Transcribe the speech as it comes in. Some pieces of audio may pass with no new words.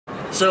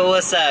So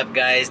what's up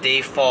guys,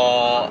 day 4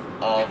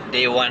 of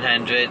day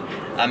 100.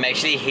 I'm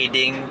actually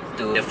heading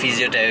to the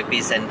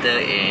physiotherapy center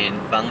in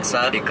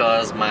Bangsa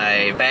because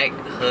my back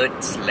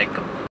hurts like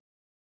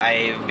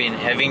I've been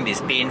having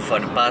this pain for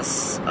the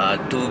past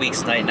 2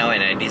 weeks right now,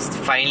 and I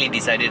finally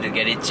decided to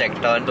get it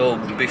checked on. So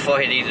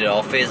before heading to the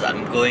office,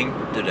 I'm going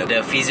to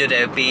the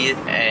physiotherapy,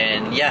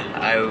 and yeah,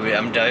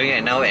 I'm driving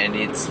right now and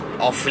it's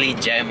awfully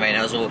jammed right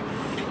now, so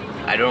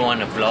I don't want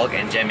to vlog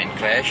and jam and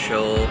crash,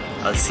 so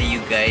I'll see you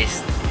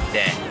guys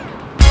there.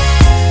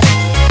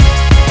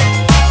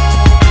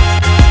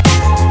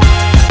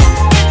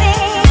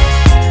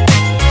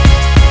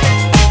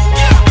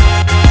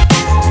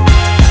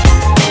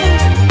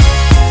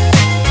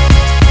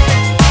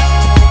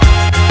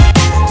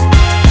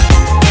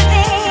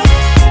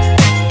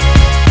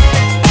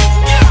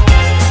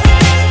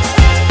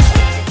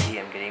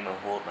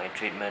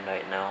 Treatment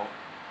right now.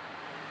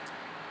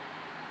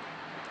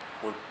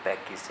 Whole back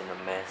is in a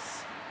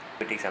mess.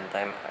 It will take some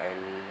time.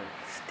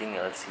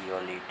 I'll see you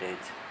all later.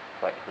 It's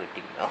quite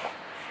hurting now.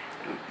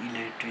 The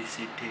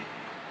electricity.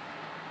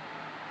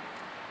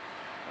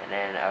 And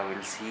then I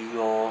will see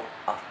you all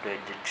after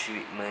the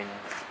treatment.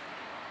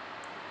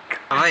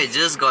 I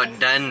just got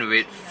done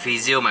with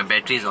physio. My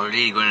battery is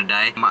already gonna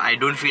die. I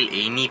don't feel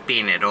any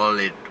pain at all.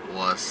 It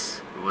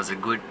was a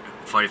good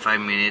 45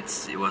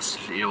 minutes. It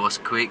was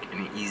quick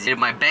and easy.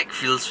 My back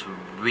feels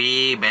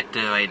way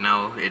better right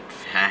now.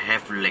 I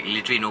have like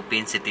literally no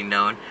pain sitting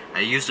down. I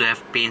used to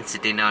have pain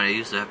sitting down. I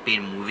used to have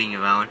pain moving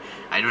around.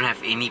 I don't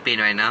have any pain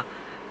right now.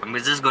 I'm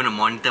just gonna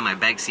monitor my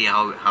back, see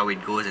how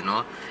it goes and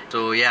all.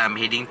 So yeah, I'm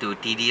heading to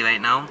TD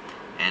right now,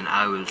 and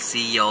I will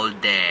see y'all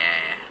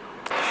there.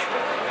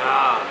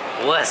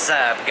 What's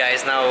up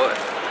guys? Now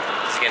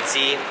as you can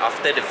see,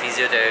 after the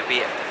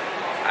physiotherapy,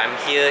 I'm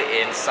here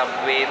in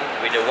Subway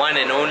with the one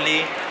and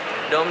only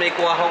Dominic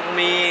Wahong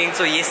Ming.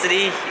 So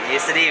yesterday,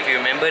 if you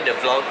remember the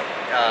vlog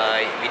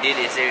we did,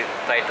 is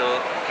titled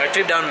 "A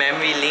Trip Down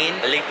Memory Lane."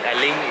 A link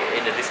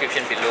in the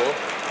description below.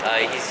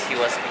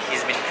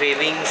 He's been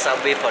craving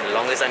Subway for the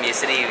longest time.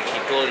 Yesterday he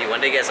told he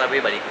wanted to get Subway,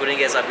 but he couldn't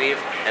get Subway.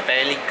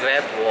 Apparently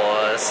Grab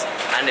was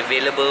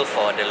unavailable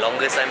for the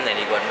longest time. Then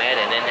he got mad,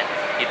 and then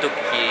he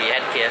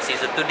had KFC.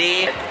 So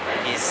today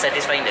he's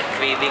satisfying the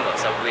craving of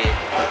Subway,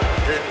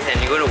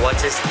 and you're going to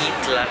watch us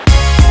eat lah.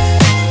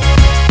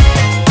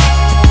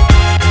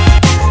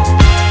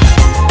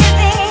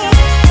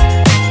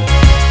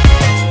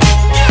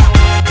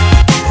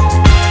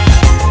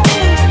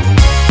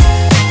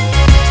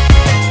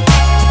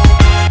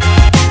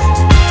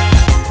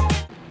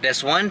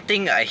 There's one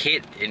thing I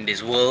hate in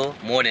this world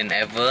more than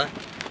ever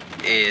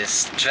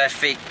is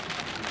traffic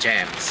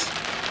jams.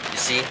 You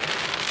see,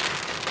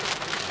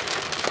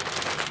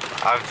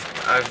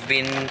 I've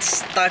been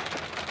stuck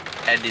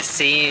at the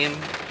same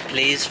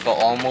place for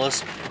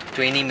almost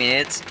 20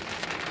 minutes.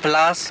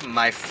 Plus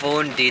my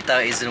phone data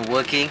isn't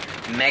working.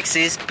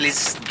 Maxis,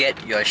 please get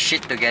your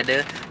shit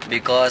together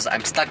because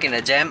I'm stuck in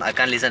a jam. I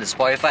can't listen to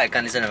Spotify, I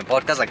can't listen to my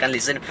podcast, I can't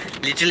listen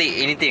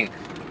literally anything.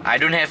 I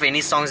don't have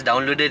any songs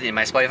downloaded in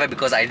my Spotify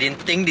because I didn't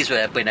think this would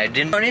happen. I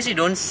honestly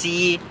don't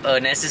see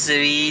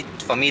necessary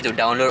for me to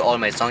download all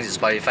my songs in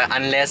Spotify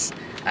unless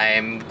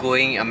I'm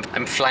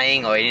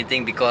flying or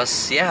anything,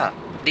 because yeah,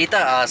 data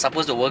are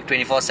supposed to work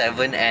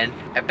 24/7 and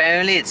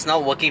apparently it's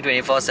not working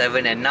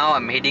 24/7. And now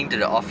I'm heading to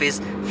the office.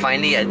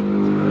 Finally,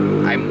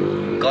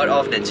 I'm got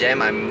off the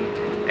jam. I'm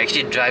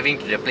actually driving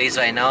to the place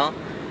right now,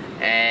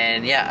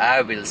 and yeah,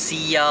 I will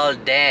see y'all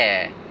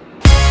there.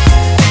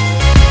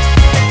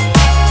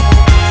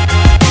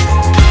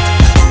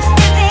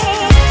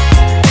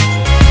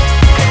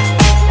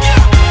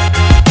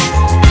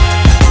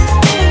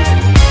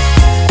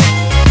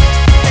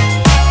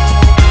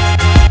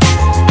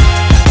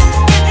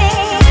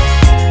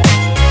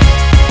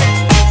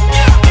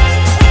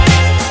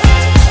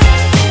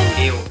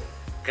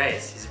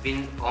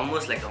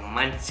 Almost like a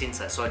month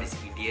since I saw this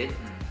idiot.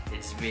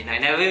 I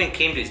never even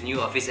came to his new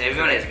office.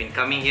 Everyone has been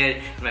coming here.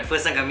 It's my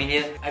first time coming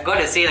here. I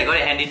gotta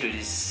hand it to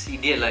this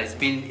idiot.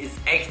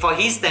 For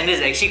his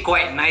standards, actually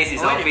quite nice.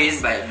 His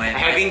office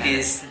having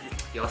this.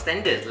 Your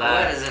standards,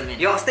 what does it mean?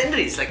 Your standard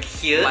is like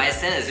here. My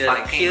standard is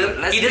fucking here.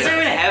 Good. He doesn't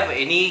even have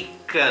any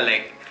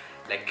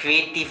like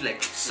creative,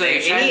 so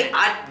any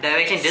art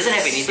direction. Doesn't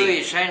have anything. So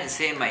you're trying to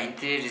say my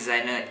interior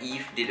designer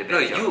Eve did a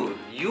better job?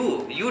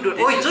 You don't.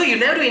 So you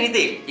never do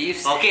anything.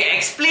 Okay,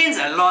 explains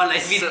a lot.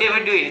 Like we never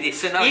do anything.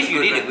 So now you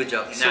did a good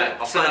job.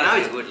 So now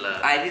it's good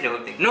lah. I did the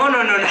whole thing. No.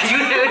 You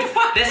never.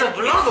 There's a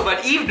blog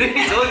about Eve doing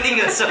his whole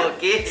thing also.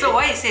 Okay. So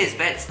why you say it's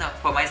bad? It's not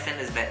for my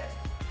standards bad.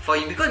 For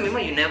you, because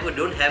remember you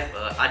don't have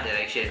art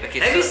direction.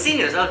 Okay, have you seen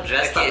yourself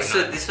dressed up? Okay,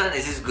 so this one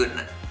is good.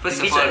 First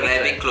of all,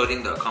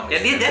 webbingclothing.com.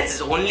 Yeah, that's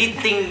the only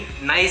thing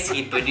nice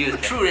he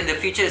produced. True, in the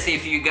future, say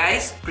if you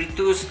guys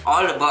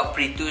all about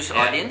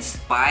audience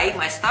buy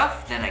my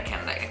stuff, then I can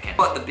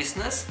support the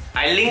business.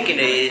 I link in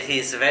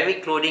his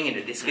Very Clothing in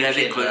the description.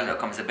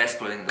 Webbingclothing.com is the best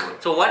clothing in the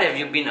world. So what have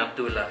you been up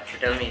to lah?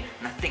 Tell me.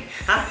 Nothing.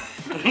 Huh?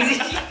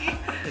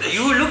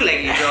 You look like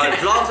in your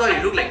vlogs or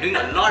you look like doing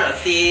a lot of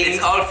things.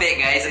 It's all fake,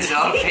 guys. It's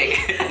all fake.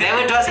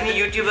 Never trust any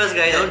YouTubers,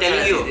 guys. I'm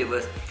telling you.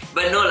 YouTubers.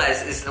 But no, like,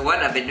 it's what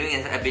I've been doing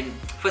is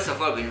first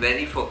of all, been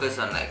very focused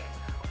on like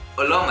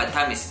a lot of my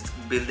time is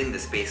building the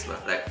space.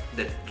 Like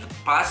the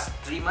past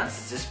 3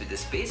 months is just with the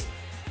space,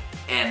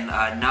 and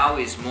now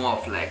is more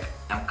of like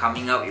I'm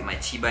coming out with my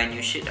Chibai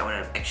new shit. I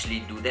want to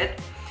actually do that.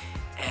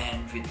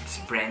 And with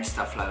brand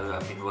stuff, like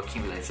I've been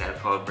working with like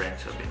alcohol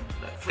brands. So I've been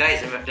like,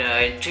 guys,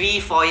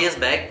 3-4 years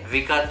back,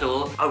 Vika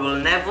told I will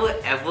never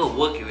ever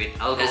work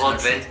with alcohol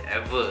brands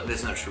ever.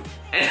 That's not true.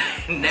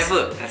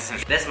 Never. That's not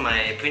true. That's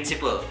my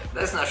principle.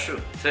 That's not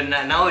true. So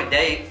now it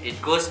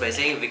goes by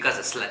saying Vika's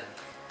a slut.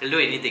 He'll do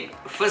anything.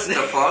 First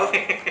of all,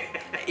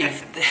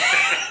 if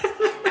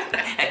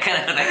I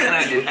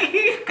cannot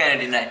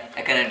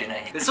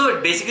deny. So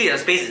basically, your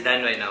space is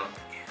done right now.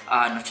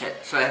 Not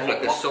yet. So I have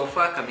like a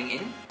sofa coming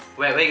in.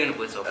 Where are you gonna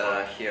put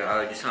sofa? Here.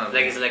 This one.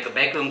 Like it's like a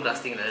backroom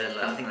casting like that.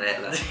 Something like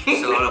that.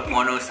 So all the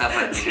porno stuff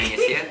I'm doing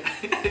is here.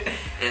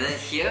 And then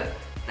here,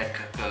 like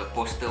a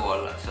poster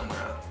wall. So I'm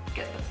gonna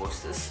get the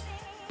posters.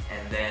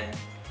 And then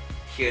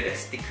here the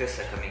stickers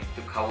are coming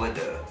to cover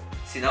the.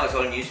 See, now it's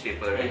all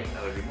newspaper, right?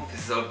 I will remove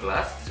this is all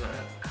glass. Just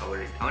wanna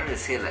cover it. I wanted to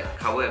say like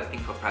cover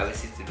everything for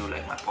privacy to do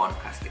like my porn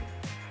casting.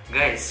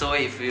 Guys, so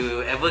if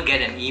you ever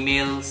get an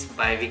email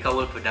by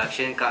vikarworld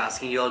Production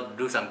asking you all to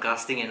do some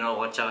casting and all,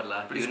 watch out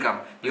lah. Please come.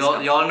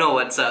 You all know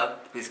what's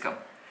up. Please come.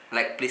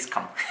 Like, please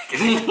come.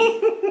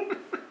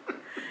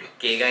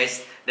 Okay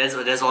guys, that's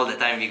all the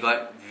time we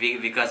got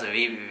because a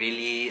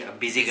really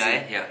busy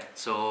guy. Yeah.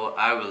 So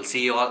I will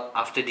see you all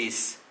after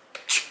this.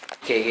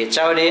 Okay,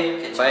 ciao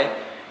day. Bye.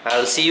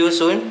 I'll see you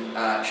soon.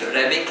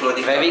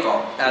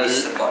 Rabbitclothing.com.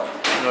 Please support.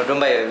 No, don't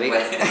buy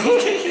Rabbit.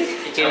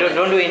 Okay,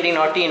 don't do anything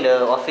naughty in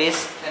the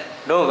office.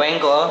 Don't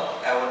wank or.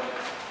 I won't.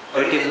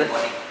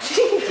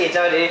 Okay,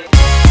 ciao day.